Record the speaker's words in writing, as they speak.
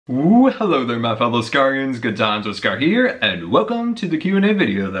Ooh, hello there my fellow Scarians, Good Times with Scar here, and welcome to the Q&A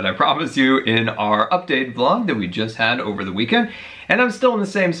video that I promised you in our update vlog that we just had over the weekend. And I'm still in the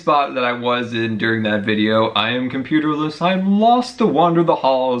same spot that I was in during that video. I am computerless, I'm lost to wander the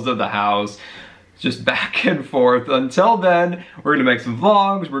halls of the house, just back and forth. Until then, we're gonna make some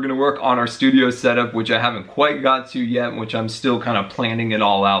vlogs, we're gonna work on our studio setup, which I haven't quite got to yet, which I'm still kind of planning it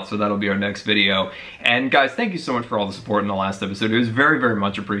all out, so that'll be our next video. And guys, thank you so much for all the support in the last episode. It was very, very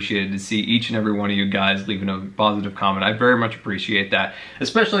much appreciated to see each and every one of you guys leaving a positive comment. I very much appreciate that.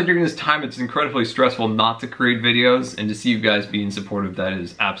 Especially during this time, it's incredibly stressful not to create videos, and to see you guys being supportive, that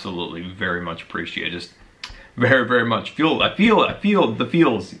is absolutely very much appreciated. Just very, very much. I feel the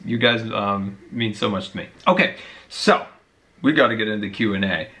feels. You guys mean so much to me. Okay, so we got to get into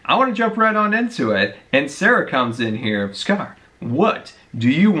Q&A. I want to jump right on into it, and Sarah comes in here. Scar, what do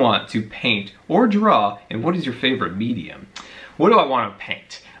you want to paint or draw, and what is your favorite medium? What do I want to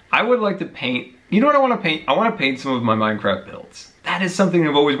paint? I would like to paint, you know what I want to paint? I want to paint some of my Minecraft builds. That is something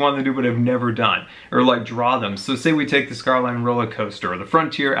I've always wanted to do, but I've never done. Or like draw them. So say we take the Scarline roller coaster, or the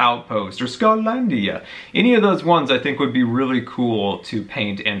Frontier Outpost, or Scarlandia. Any of those ones I think would be really cool to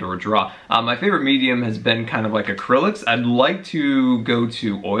paint and or draw. My favorite medium has been kind of like acrylics. I'd like to go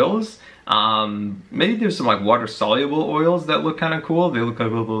to oils. Maybe there's some like water soluble oils that look kind of cool. They look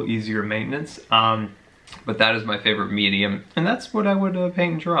like a little easier maintenance. But that is my favorite medium, and that's what I would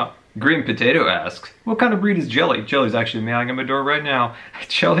paint and draw. Green Potato asks, what kind of breed is Jelly? Jelly's actually meowing at my door right now.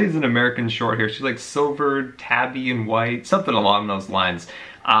 Jelly's an American short hair. She's like silver, tabby, and white, something along those lines.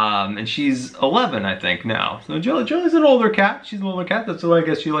 And she's 11, I think, now. So Jelly's an older cat. She's an older cat. That's why I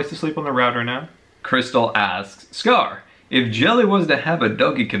guess she likes to sleep on the router now. Crystal asks, Scar, if Jelly was to have a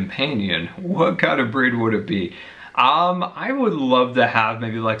doggy companion, what kind of breed would it be? I would love to have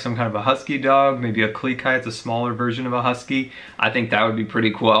maybe like some kind of a husky dog, maybe a Klekai. It's a smaller version of a husky. I think that would be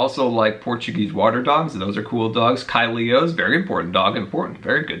pretty cool. I also like Portuguese water dogs. Those are cool dogs. Kyleo's, very important dog,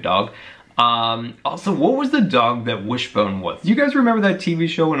 very good dog. Also, what was the dog that Wishbone was? Do you guys remember that TV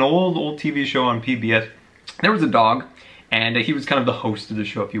show, an old TV show on PBS? There was a dog, and he was kind of the host of the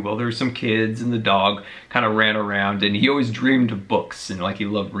show, if you will. There were some kids, and the dog kind of ran around, and he always dreamed of books, and like he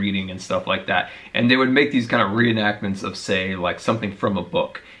loved reading and stuff like that. And they would make these kind of reenactments of, say, like something from a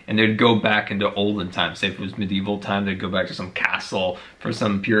book. And they'd go back into olden times. Say if it was medieval time, they'd go back to some castle for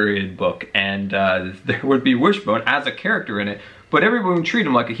some period book. And there would be Wishbone as a character in it, but everyone would treat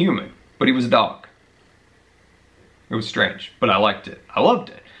him like a human. But he was a dog. It was strange, but I liked it. I loved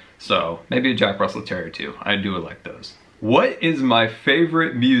it. So maybe a Jack Russell Terrier too. I do like those. What is my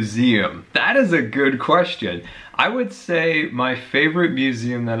favorite museum? That is a good question. I would say my favorite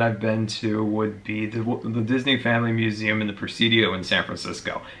museum that I've been to would be the Disney Family Museum in the Presidio in San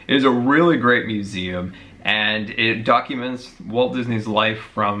Francisco. It is a really great museum, and it documents Walt Disney's life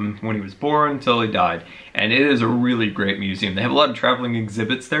from when he was born until he died. And it is a really great museum. They have a lot of traveling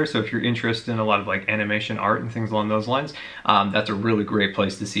exhibits there, so if you're interested in a lot of like animation art and things along those lines, that's a really great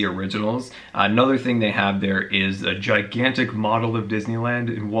place to see originals. Another thing they have there is a gigantic model of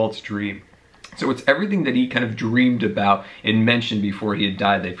Disneyland in Walt's dream. So it's everything that he kind of dreamed about and mentioned before he had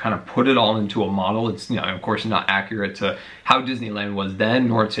died. They've kind of put it all into a model. It's, you know, of course not accurate to how Disneyland was then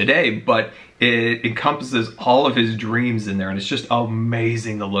nor today, but it encompasses all of his dreams in there, and it's just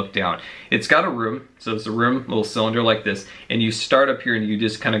amazing to look down. It's got a room, so it's a room, little cylinder like this, and you start up here and you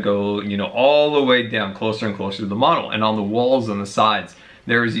just kind of go, you know, all the way down closer and closer to the model. And on the walls and the sides,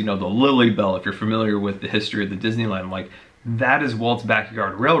 there's, you know, the Lily Bell, if you're familiar with the history of the Disneyland, like, that is Walt's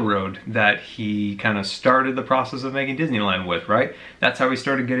backyard railroad that he kind of started the process of making Disneyland with, right? That's how he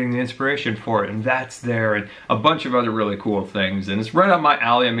started getting the inspiration for it, and that's there, and a bunch of other really cool things. And it's right up my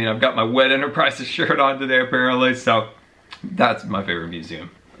alley. I mean, I've got my Wet Enterprises shirt on today, apparently, so that's my favorite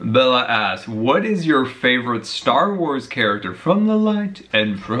museum. Bella asks, what is your favorite Star Wars character from the light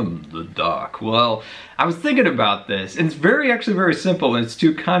and from the dark? Well, I was thinking about this, and it's actually very simple. It's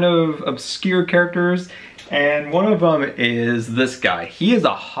two kind of obscure characters. And one of them is this guy. He is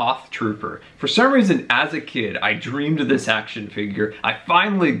a Hoth Trooper. For some reason, as a kid, I dreamed of this action figure. I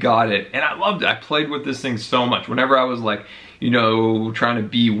finally got it, and I loved it. I played with this thing so much. Whenever I was like, you know, trying to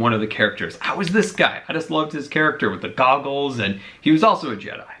be one of the characters, I was this guy. I just loved his character with the goggles, and he was also a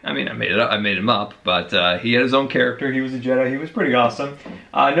Jedi. I mean, I made him up, but he had his own character. He was a Jedi. He was pretty awesome.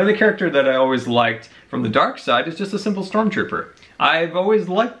 Another character that I always liked from the dark side is just a simple stormtrooper. I've always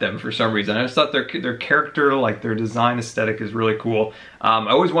liked them for some reason. I just thought their character, like their design aesthetic, is really cool. I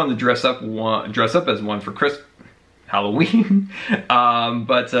always wanted to dress up as one for Christmas. Halloween.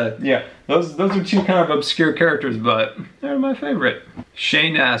 Yeah, those are two kind of obscure characters, but they're my favorite.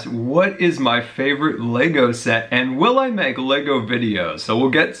 Shane asked, what is my favorite Lego set and will I make Lego videos? So we'll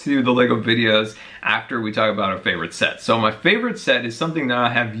get to the Lego videos after we talk about our favorite set. So my favorite set is something that I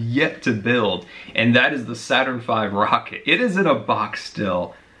have yet to build, and that is the Saturn V rocket. It is in a box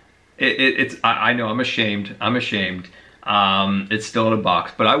still. I know, I'm ashamed. It's still in a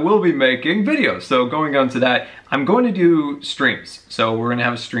box, but I will be making videos. So going on to that, I'm going to do streams. So we're gonna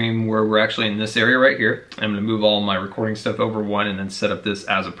have a stream where we're actually in this area right here. I'm gonna move all my recording stuff over one and then set up this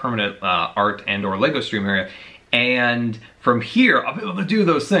as a permanent art and or Lego stream area. And from here, I'll be able to do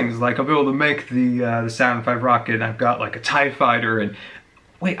those things. Like I'll be able to make the Saturn V rocket, and I've got like a TIE fighter, and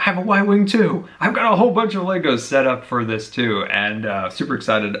wait, I have a Y-Wing too. I've got a whole bunch of Legos set up for this too, and super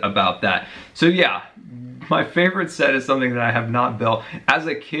excited about that. So yeah, my favorite set is something that I have not built. As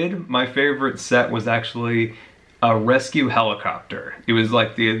a kid, my favorite set was actually a rescue helicopter. It was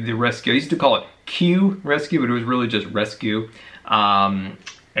like the rescue, I used to call it Q Rescue, but it was really just rescue. It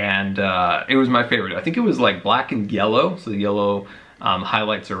was my favorite. I think it was like black and yellow, so the yellow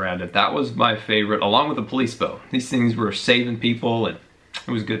highlights around it. That was my favorite, along with the police boat. These things were saving people, and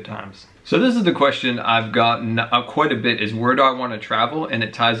it was good times. So this is the question I've gotten quite a bit, is where do I want to travel? And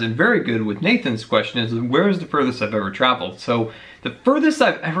it ties in very good with Nathan's question, is where is the furthest I've ever traveled? So the furthest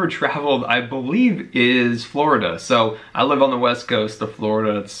I've ever traveled, I believe, is Florida. So I live on the west coast of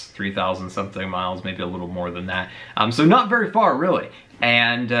Florida. It's 3,000 something miles, maybe a little more than that. So not very far, really.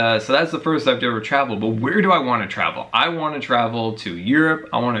 And so that's the furthest I've ever traveled. But where do I want to travel? I want to travel to Europe.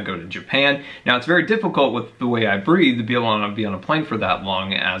 I want to go to Japan. Now it's very difficult with the way I breathe to be able to be on a plane for that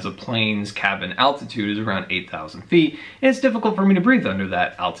long, as a plane's cabin altitude is around 8,000 feet. And it's difficult for me to breathe under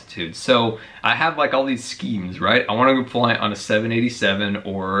that altitude. So I have like all these schemes, right? I want to go fly on a 787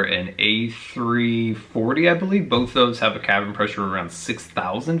 or an A340, I believe. Both those have a cabin pressure around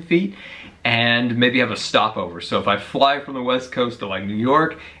 6,000 feet. And maybe have a stopover. So if I fly from the west coast to like New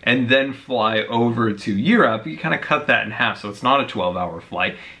York and then fly over to Europe, you kind of cut that in half. So it's not a 12-hour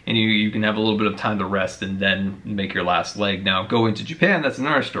flight, and you can have a little bit of time to rest and then make your last leg. Now going to Japan, that's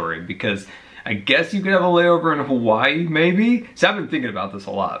another story, because I guess you could have a layover in Hawaii, maybe? So I've been thinking about this a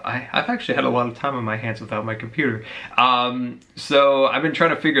lot. I've actually had a lot of time on my hands without my computer. So I've been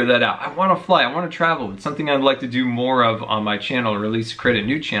trying to figure that out. I want to fly, I want to travel. It's something I'd like to do more of on my channel, or at least create a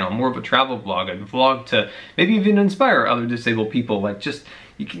new channel, more of a travel vlog. I'd vlog to maybe even inspire other disabled people. Like, just,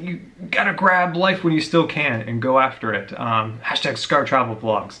 you gotta grab life when you still can and go after it. Hashtag Scar Travel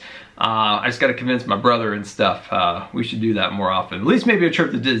Vlogs. I just gotta convince my brother and stuff. We should do that more often. At least maybe a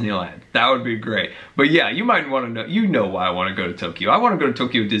trip to Disneyland. That would be great. But yeah, you might want to know, you know why I want to go to Tokyo. I want to go to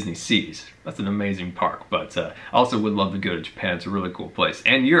Tokyo Disney Seas. That's an amazing park. But I also would love to go to Japan. It's a really cool place.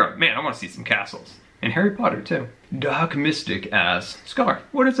 And Europe. Man, I want to see some castles. And Harry Potter too. Doc Mystic asks, Scar,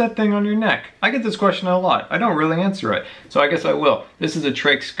 what is that thing on your neck? I get this question a lot. I don't really answer it, so I guess I will. This is a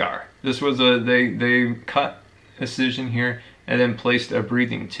trach scar. This was they cut incision here and then placed a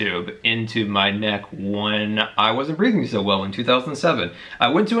breathing tube into my neck when I wasn't breathing so well in 2007. I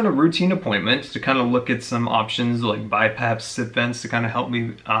went to a routine appointment to kind of look at some options like BiPAP, SIP vents to kind of help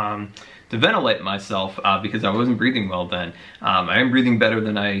me to ventilate myself because I wasn't breathing well then. I am breathing better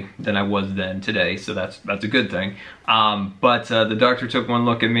than I was then today, so that's a good thing. But the doctor took one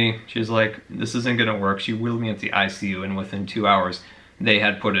look at me. She was like, "This isn't gonna work." She wheeled me into the ICU, and within 2 hours, they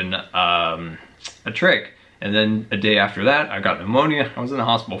had put in a trach. And then a day after that, I got pneumonia. I was in the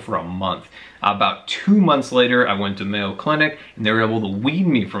hospital for a month. About 2 months later, I went to Mayo Clinic, and they were able to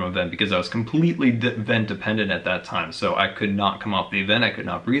wean me from a vent because I was completely vent dependent at that time. So I could not come off the vent. I could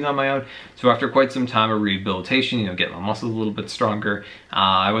not breathe on my own. So after quite some time of rehabilitation, you know, get my muscles a little bit stronger,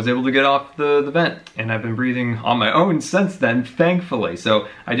 I was able to get off the vent. And I've been breathing on my own since then, thankfully. So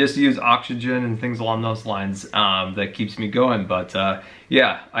I just use oxygen and things along those lines that keeps me going. But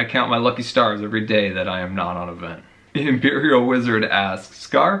yeah, I count my lucky stars every day that I am not on a vent. Imperial Wizard asks,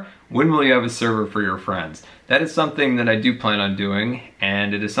 Scar, when will you have a server for your friends? That is something that I do plan on doing,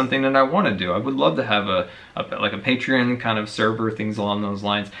 and it is something that I want to do. I would love to have like a Patreon kind of server, things along those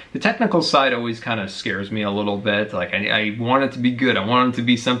lines. The technical side always kind of scares me a little bit. Like I want it to be good. I want it to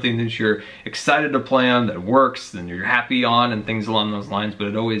be something that you're excited to play on, that works, and you're happy on, and things along those lines. But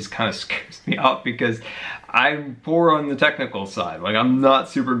it always kind of scares me off because I'm poor on the technical side. Like, I'm not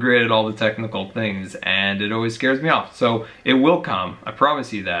super great at all the technical things, and it always scares me off. So it will come. I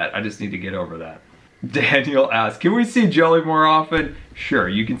promise you that. I just need to get over that. Daniel asks, can we see Jelly more often? Sure,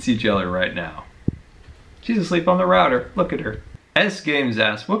 you can see Jelly right now. She's asleep on the router. Look at her. S Games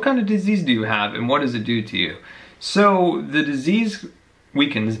asks, what kind of disease do you have, and what does it do to you? So the disease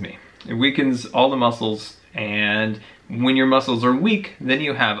weakens me. It weakens all the muscles, and when your muscles are weak, then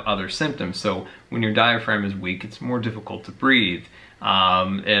you have other symptoms. So when your diaphragm is weak, it's more difficult to breathe.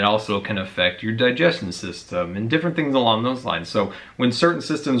 It also can affect your digestion system and different things along those lines. So when certain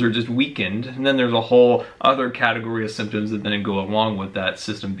systems are just weakened, and then there's a whole other category of symptoms that then go along with that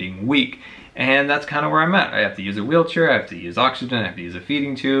system being weak. And that's kind of where I'm at. I have to use a wheelchair, I have to use oxygen, I have to use a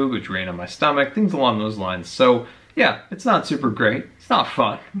feeding tube, a drain on my stomach, things along those lines. So yeah, it's not super great, it's not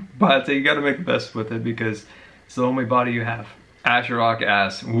fun, but you gotta make the best with it because it's the only body you have. Asherock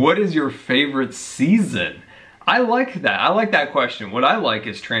asks, what is your favorite season? I like that. I like that question. What I like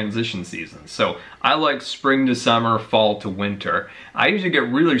is transition seasons. So I like spring to summer, fall to winter. I usually get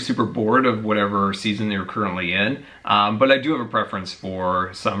really super bored of whatever season you're currently in, but I do have a preference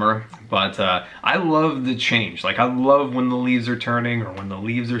for summer. But I love the change. Like I love when the leaves are turning or when the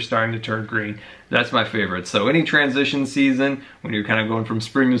leaves are starting to turn green. That's my favorite. So any transition season, when you're kind of going from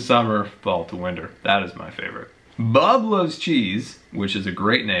spring to summer, fall to winter, that is my favorite. Bob Loves Cheese, which is a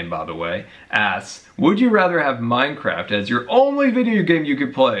great name by the way, asks, would you rather have Minecraft as your only video game you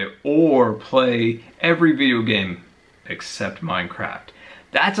could play or play every video game except Minecraft?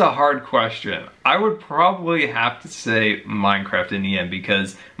 That's a hard question. I would probably have to say Minecraft in the end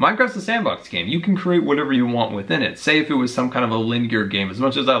because Minecraft's a sandbox game. You can create whatever you want within it. Say if it was some kind of a linear game, as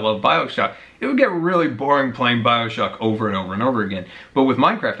much as I love BioShock, it would get really boring playing BioShock over and over and over again. But with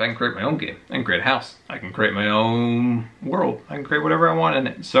Minecraft, I can create my own game. I can create a house. I can create my own world. I can create whatever I want in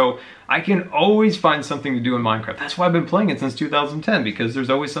it. So I can always find something to do in Minecraft. That's why I've been playing it since 2010, because there's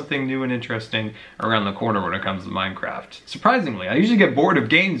always something new and interesting around the corner when it comes to Minecraft. Surprisingly, I usually get bored of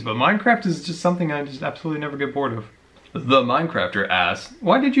games, but Minecraft is just something I just absolutely never get bored of. The Minecrafter asks,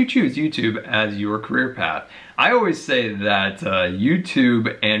 why did you choose YouTube as your career path? I always say that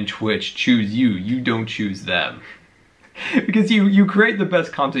YouTube and Twitch choose you, you don't choose them. Because you create the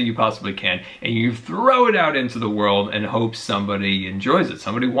best content you possibly can and you throw it out into the world and hope somebody enjoys it,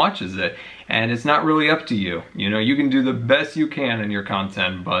 somebody watches it, and it's not really up to you. You know, you can do the best you can in your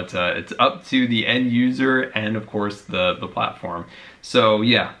content, but it's up to the end user and of course the platform. So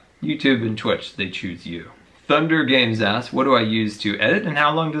yeah, YouTube and Twitch, they choose you. Thunder Games asks, what do I use to edit and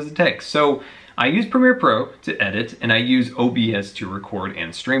how long does it take? So I use Premiere Pro to edit and I use OBS to record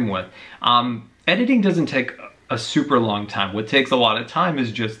and stream with. Editing doesn't take a super long time. What takes a lot of time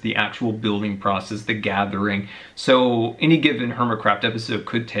is just the actual building process, the gathering. So any given Hermitcraft episode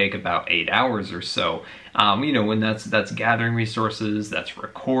could take about 8 hours or so. You know, when that's gathering resources, that's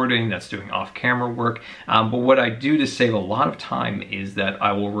recording, that's doing off-camera work. But what I do to save a lot of time is that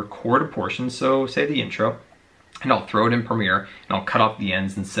I will record a portion, so say the intro, and I'll throw it in Premiere, and I'll cut off the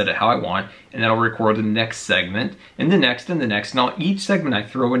ends and set it how I want, and then I'll record the next segment, and the next, and the next, and each segment I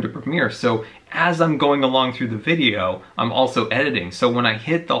throw into Premiere. So as I'm going along through the video, I'm also editing. So when I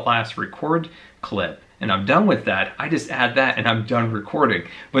hit the last record clip, and I'm done with that, I just add that and I'm done recording.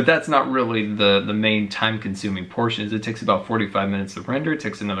 But that's not really the main time-consuming portion. It takes about 45 minutes to render, it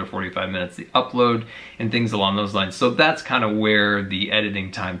takes another 45 minutes to upload, and things along those lines. So that's kind of where the editing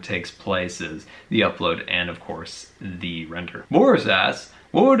time takes place, is the upload and of course the render. Boris asks,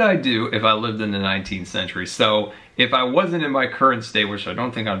 what would I do if I lived in the 19th century? So if I wasn't in my current state, which I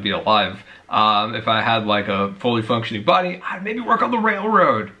don't think I'd be alive, if I had like a fully functioning body, I'd maybe work on the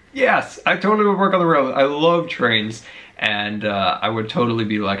railroad. Yes, I totally would work on the railroad. I love trains, and I would totally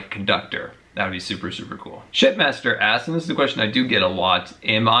be like a conductor. That would be super, super cool. Shipmaster asks, and this is a question I do get a lot,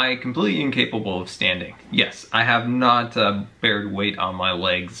 am I completely incapable of standing? Yes, I have not bared weight on my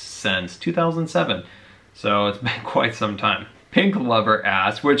legs since 2007, so it's been quite some time. Pink Lover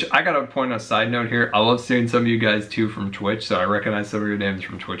asks, which I gotta point a side note here, I love seeing some of you guys too from Twitch, so I recognize some of your names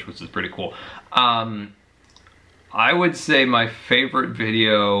from Twitch, which is pretty cool. I would say my favorite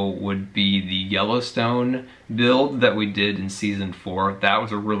video would be the Yellowstone build that we did in season 4. That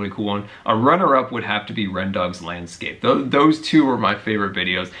was a really cool one. A runner-up would have to be Rendog's Landscape. Those two were my favorite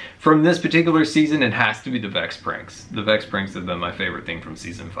videos. From this particular season, it has to be the Vex pranks. The Vex pranks have been my favorite thing from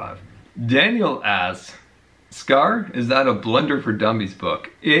season 5. Daniel asks, Scar, is that a Blender for Dummies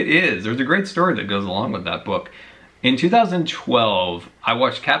book? It is. There's a great story that goes along with that book. In 2012, I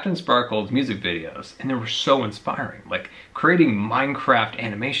watched Captain Sparkle's music videos, and they were so inspiring. Like, creating Minecraft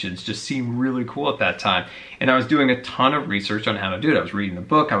animations just seemed really cool at that time. And I was doing a ton of research on how to do it. I was reading the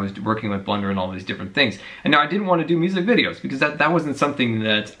book, I was working with Blender and all these different things. And now I didn't want to do music videos because that wasn't something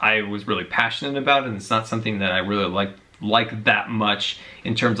that I was really passionate about, and it's not something that I really liked like that much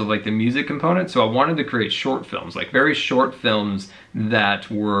in terms of like the music component. So I wanted to create short films, like very short films that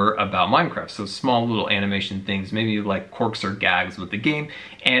were about Minecraft. So small little animation things, maybe like quirks or gags with the game,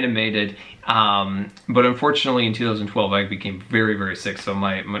 animated. But unfortunately in 2012 I became very, very sick. So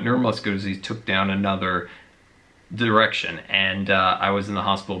my neuromuscular disease took down another direction, and I was in the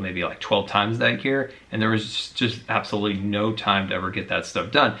hospital maybe like 12 times that year, and there was just absolutely no time to ever get that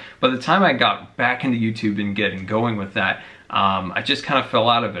stuff done. By the time I got back into YouTube and getting going with that, I just kind of fell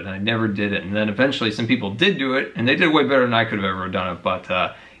out of it and I never did it. And then eventually some people did do it, and they did way better than I could have ever done it.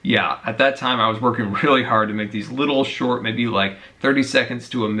 But yeah, at that time I was working really hard to make these little short, maybe like 30 seconds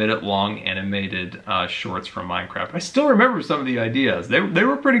to a minute long animated shorts from Minecraft. I still remember some of the ideas. They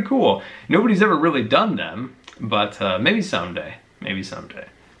were pretty cool. Nobody's ever really done them, but maybe someday, maybe someday.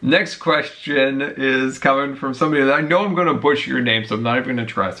 Next question is coming from somebody that I know I'm gonna butcher your name, so I'm not even gonna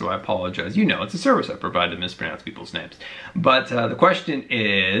try, so I apologize. You know, it's a service I provide to mispronounce people's names. But the question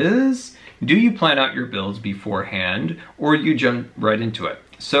is, do you plan out your builds beforehand, or you jump right into it?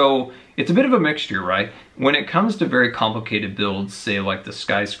 So it's a bit of a mixture, right? When it comes to very complicated builds, say like the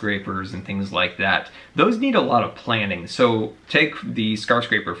skyscrapers and things like that, those need a lot of planning. So take the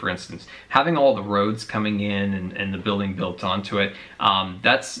skyscraper, for instance, having all the roads coming in and the building built onto it,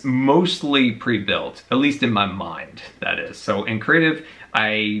 that's mostly pre-built, at least in my mind, that is. So in creative,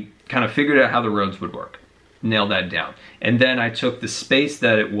 I kind of figured out how the roads would work, nailed that down. And then I took the space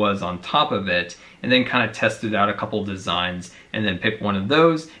that it was on top of it and then kind of tested out a couple designs and then picked one of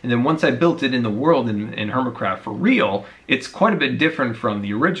those. And then once I built it in the world in Hermitcraft for real, it's quite a bit different from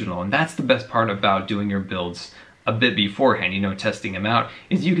the original. And that's the best part about doing your builds a bit beforehand, you know, testing them out,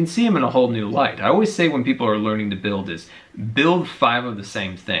 is you can see them in a whole new light. I always say when people are learning to build is build 5 of the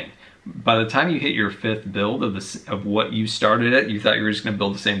same thing. By the time you hit your 5th build of what you started at, you thought you were just gonna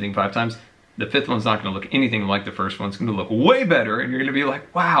build the same thing 5 times, the 5th one's not gonna look anything like the first one. It's gonna look way better, and you're gonna be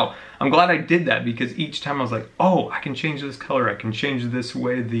like, wow, I'm glad I did that, because each time I was like, oh, I can change this color, I can change this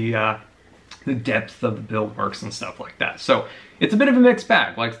way the depth of the build works and stuff like that. So it's a bit of a mixed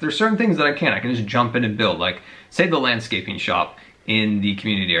bag. Like there's certain things that I can just jump in and build, like say the landscaping shop in the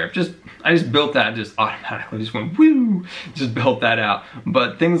community area. I just built that just automatically, just went woo, just built that out.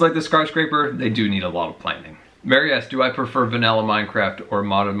 But things like the skyscraper, they do need a lot of planning. Mary asks, do I prefer vanilla Minecraft or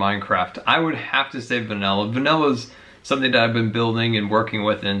modded Minecraft? I would have to say vanilla. Vanilla's something that I've been building and working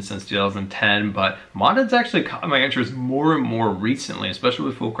with since 2010, but modded's actually caught my interest more and more recently, especially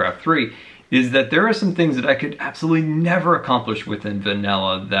with Fullcraft 3, is that there are some things that I could absolutely never accomplish within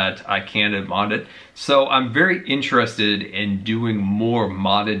vanilla that I can in modded. So I'm very interested in doing more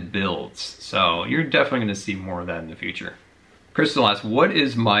modded builds. So you're definitely gonna see more of that in the future. Crystal asks, what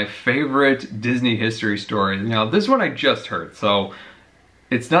is my favorite Disney history story? Now, this one I just heard, so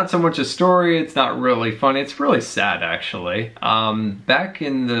it's not so much a story, it's not really funny, it's really sad actually. Back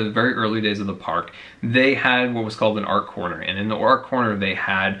in the very early days of the park, they had what was called an art corner, and in the art corner they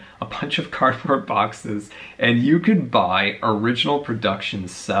had a bunch of cardboard boxes, and you could buy original production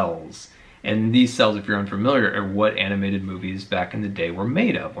cells. And these cells, if you're unfamiliar, are what animated movies back in the day were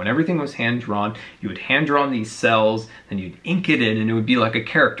made of. When everything was hand-drawn, you would hand-draw these cells, then you'd ink it in, and it would be like a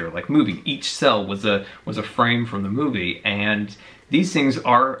character, like moving. Each cell was a frame from the movie, and these things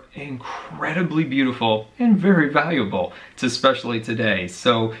are incredibly beautiful and very valuable, especially today.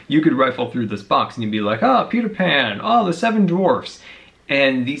 So you could rifle through this box and you'd be like, oh, Peter Pan, oh, the 7 Dwarfs.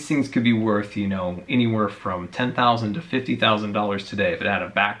 And these things could be worth, you know, anywhere from $10,000 to $50,000 today if it had a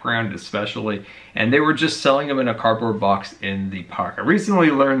background especially. And they were just selling them in a cardboard box in the park. I recently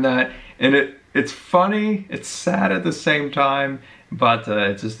learned that, and it's funny, it's sad at the same time, but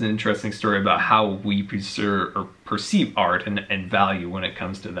it's just an interesting story about how we perceive art and value when it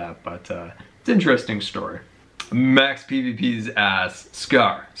comes to that. But it's an interesting story. Max PvP's asks,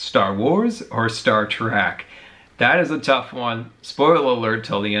 Scar, Star Wars or Star Trek? That is a tough one. Spoiler alert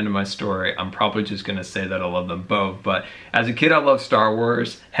till the end of my story. I'm probably just gonna say that I love them both, but as a kid I loved Star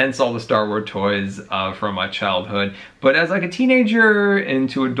Wars, hence all the Star Wars toys from my childhood. But as like a teenager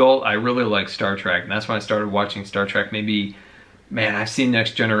into adult, I really like Star Trek, and that's when I started watching Star Trek. Maybe, man, I've seen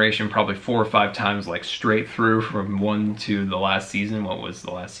Next Generation probably 4 or 5 times, like straight through from 1 to the last season. What was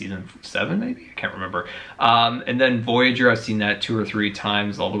the last season? 7 maybe? I can't remember. And then Voyager, I've seen that 2 or 3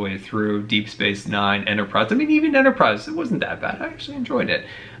 times all the way through. Deep Space Nine, Enterprise. I mean, even Enterprise, it wasn't that bad. I actually enjoyed it.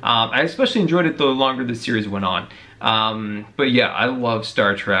 I especially enjoyed it the longer the series went on. But yeah, I love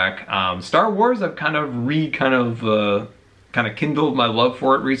Star Trek. Star Wars, I've kind of kindled my love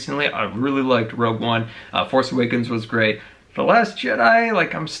for it recently. I really liked Rogue One. Force Awakens was great. The Last Jedi,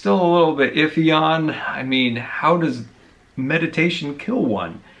 like, I'm still a little bit iffy on. I mean, how does meditation kill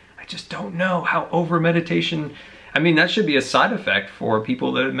one? I just don't know how over meditation, I mean, that should be a side effect for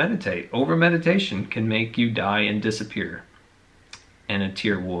people that meditate. Over meditation can make you die and disappear. And a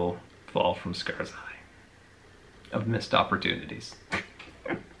tear will fall from Scar's eye of missed opportunities.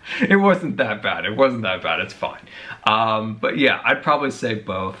 It wasn't that bad. It wasn't that bad. It's fine. But yeah, I'd probably say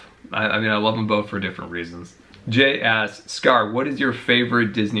both. I mean, I love them both for different reasons. Jay asks, Scar, what is your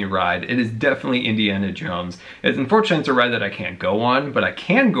favorite Disney ride? It is definitely Indiana Jones. Unfortunately, it's a ride that I can't go on, but I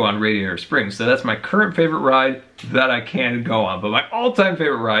can go on Radiator Springs. So that's my current favorite ride that I can go on. But my all-time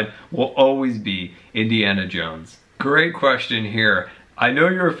favorite ride will always be Indiana Jones. Great question here. I know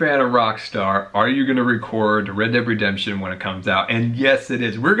you're a fan of Rockstar. Are you going to record Red Dead Redemption when it comes out? And yes, it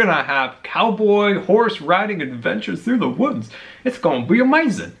is. We're going to have cowboy horse riding adventures through the woods. It's going to be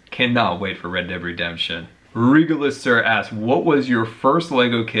amazing. Cannot wait for Red Dead Redemption. Regalist Sir asks, what was your first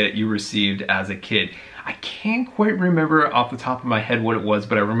Lego kit you received as a kid? I can't quite remember off the top of my head what it was,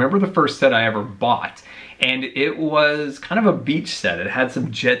 but I remember the first set I ever bought. And it was kind of a beach set. It had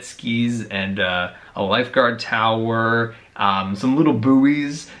some jet skis and a lifeguard tower, some little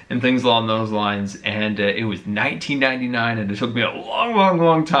buoys and things along those lines. And it was $19.99, and it took me a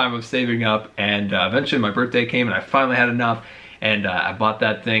long time of saving up. And eventually my birthday came and I finally had enough. And I bought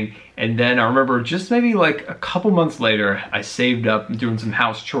that thing. And then I remember just maybe like a couple months later, I saved up doing some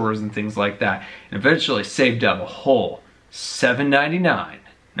house chores and things like that. And eventually saved up a whole $7.99.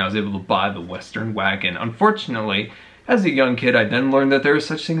 And I was able to buy the Western wagon. Unfortunately, as a young kid, I then learned that there is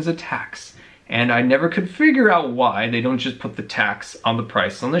such thing as a tax. And I never could figure out why they don't just put the tax on the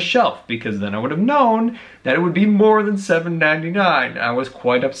price on the shelf, because then I would have known that it would be more than $7.99. I was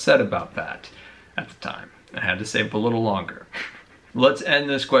quite upset about that at the time. I had to save a little longer. Let's end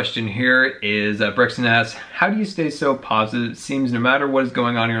this question here. Is Brexton asks, how do you stay so positive? It seems no matter what is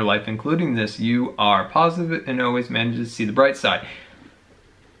going on in your life, including this, you are positive and always manage to see the bright side.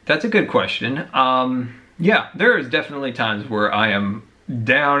 That's a good question. Yeah, there is definitely times where I am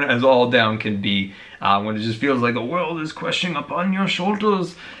down as all down can be, when it just feels like the world is crushing upon your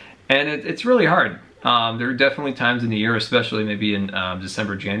shoulders. And it's really hard. There are definitely times in the year, especially maybe in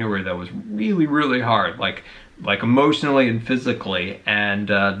December, January, that was really hard, like emotionally and physically. And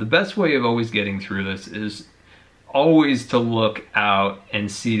the best way of always getting through this is always to look out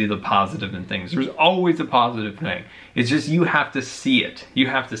and see the positive in things. There's always a positive thing. It's just you have to see it. You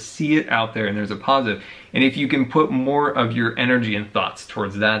have to see it out there, and there's a positive. And if you can put more of your energy and thoughts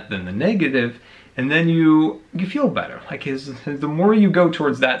towards that than the negative, and then you feel better. Like the more you go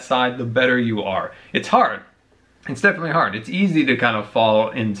towards that side, the better you are. It's hard. It's definitely hard. It's easy to kind of fall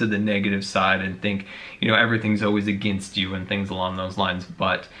into the negative side and think, you know, everything's always against you and things along those lines.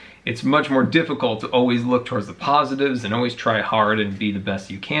 But it's much more difficult to always look towards the positives and always try hard and be the best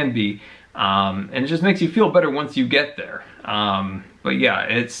you can be. And it just makes you feel better once you get there. But yeah,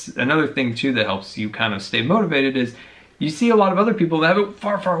 it's another thing too that helps you kind of stay motivated is you see a lot of other people that have it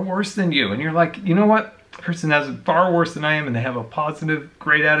far worse than you. And you're like, you know what? The person has it far worse than I am and they have a positive,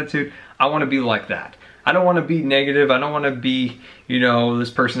 great attitude. I want to be like that. I don't want to be negative. I don't want to be, you know, this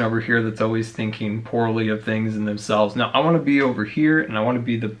person over here that's always thinking poorly of things and themselves. No, I want to be over here and I want to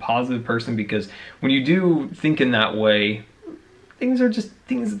be the positive person, because when you do think in that way, things are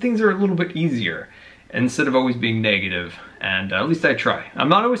a little bit easier instead of always being negative. And at least I try. I'm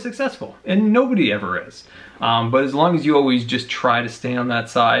not always successful, and nobody ever is. But as long as you always just try to stay on that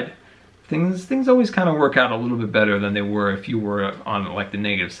side, things always kind of work out a little bit better than they were if you were on like the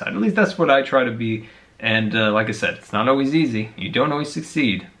negative side. At least that's what I try to be. And like I said, it's not always easy. You don't always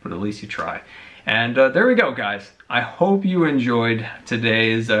succeed, but at least you try. And there we go, guys. I hope you enjoyed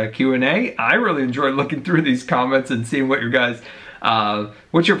today's Q&A. I really enjoyed looking through these comments and seeing what your guys,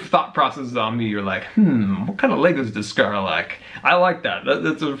 what your thought process is on me. You're like, what kind of Legos does Scar like? I like that.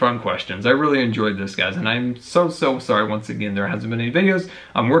 That's a fun questions. I really enjoyed this, guys. And I'm so sorry once again there hasn't been any videos.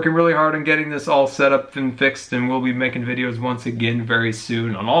 I'm working really hard on getting this all set up and fixed, and we'll be making videos once again very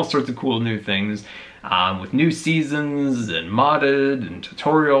soon on all sorts of cool new things. With new seasons and modded and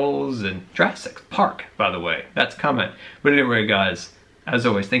tutorials and Jurassic Park, by the way, that's coming. But anyway, guys, as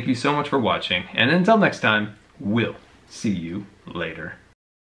always, thank you so much for watching, and until next time, we'll see you later.